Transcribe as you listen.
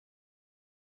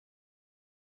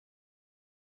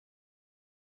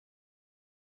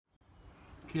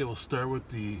Okay, we'll start with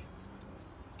the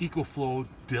EcoFlow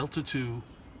Delta 2.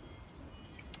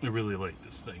 I really like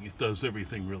this thing. It does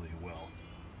everything really well.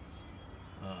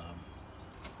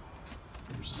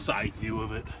 There's a side view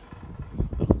of it.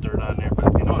 A little dirt on there, but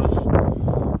if you notice,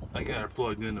 I got it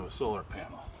plugged into a solar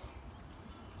panel.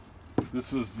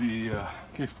 This is the, in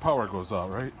case power goes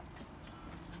out, right?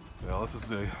 Well, this is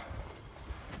the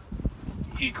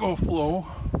EcoFlow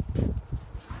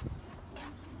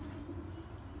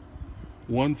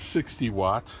 160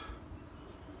 watt,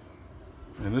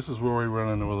 and this is where we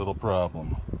run into a little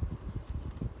problem.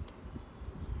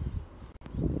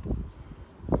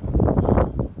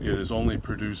 It is only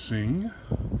producing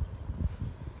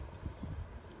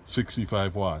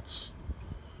 65 watts,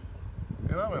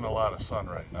 and I'm in a lot of sun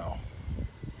right now,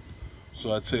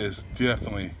 so I'd say it's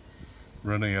definitely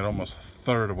running at almost a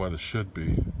third of what it should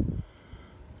be.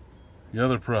 The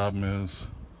other problem is,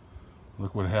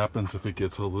 look what happens if it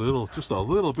gets a little, just a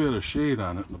little bit of shade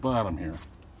on it in the bottom here.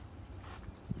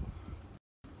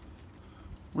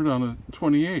 We're down to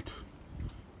 28,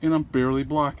 and I'm barely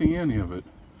blocking any of it.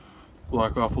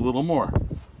 Block off a little more.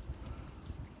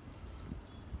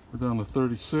 We're down to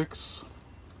 36,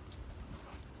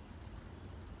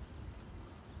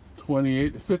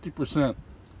 28, 50%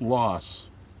 loss,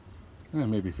 and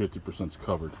maybe 50% is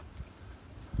covered.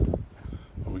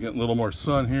 We're getting a little more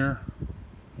sun here.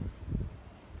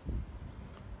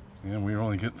 And we're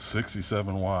only getting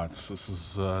 67 watts. This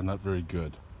is not very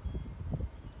good.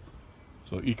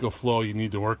 So EcoFlow, you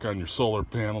need to work on your solar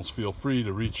panels. Feel free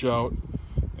to reach out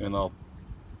and I'll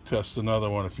test another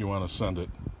one if you want to send it.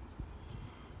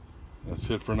 That's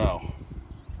it for now.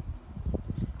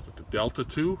 But the Delta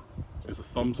 2 is a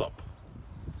thumbs up.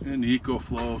 And the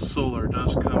EcoFlow solar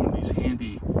does come in these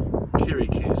handy carry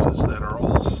cases that are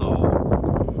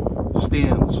also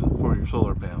stands for your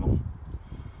solar panel.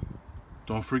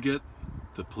 Don't forget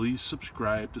to please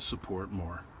subscribe to support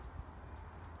more.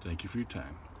 Thank you for your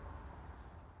time.